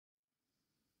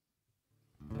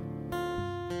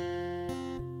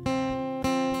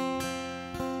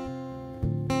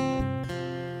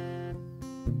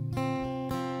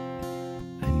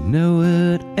know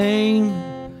it ain't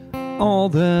all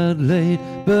that late,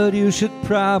 but you should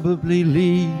probably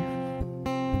leave.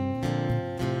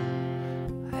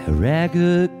 I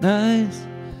recognize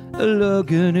a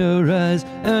look in your eyes,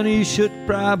 and you should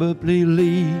probably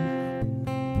leave.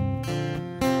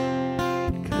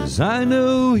 'Cause I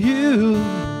know you,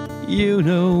 you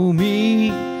know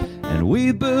me, and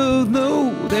we both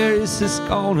know this is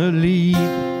gonna lead.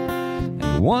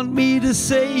 And want me to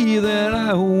say that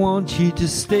I want you to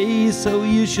stay, so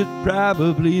you should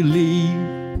probably leave.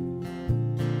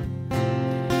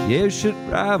 You should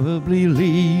probably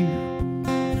leave.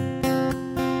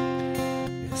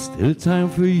 There's still time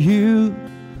for you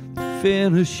to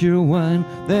finish your wine,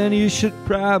 then you should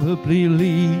probably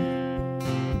leave.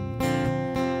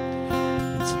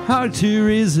 It's hard to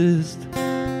resist,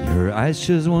 your eyes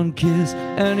just one kiss,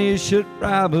 and you should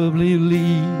probably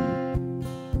leave.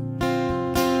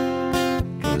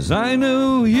 'Cause I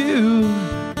know you,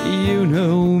 you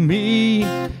know me,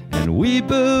 and we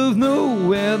both know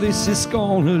where this is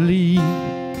gonna lead.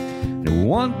 They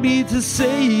want me to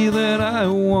say that I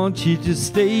want you to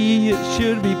stay, you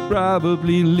should be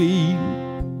probably leave.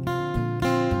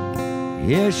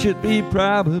 Yeah, should be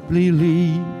probably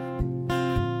leave.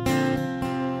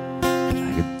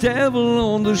 Devil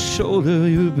on the shoulder,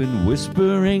 you've been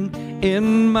whispering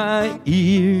in my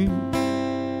ear.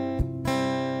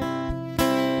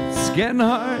 It's getting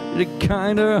hard,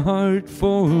 kinda hard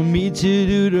for me to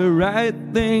do the right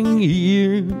thing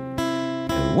here.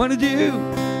 I wanna do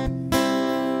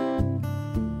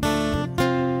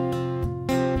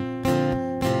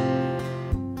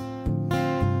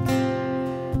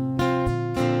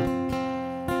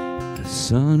the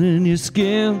sun in your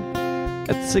skin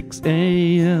at 6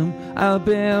 a.m. I've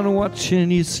been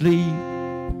watching you sleep.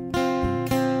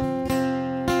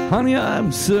 Honey,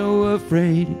 I'm so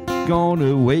afraid you're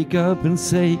gonna wake up and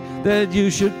say that you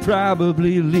should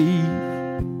probably leave.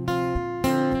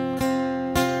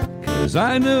 'Cause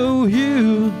I know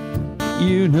you,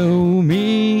 you know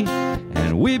me,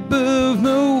 and we both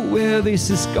know where this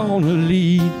is gonna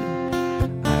lead.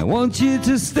 I want you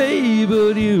to stay,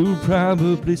 but you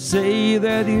probably say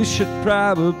that you should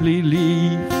probably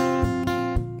leave.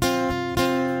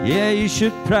 Yeah, you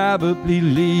should probably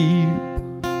leave.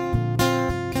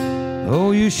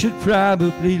 Oh, you should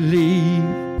probably leave.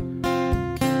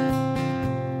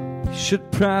 You should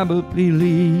probably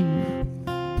leave.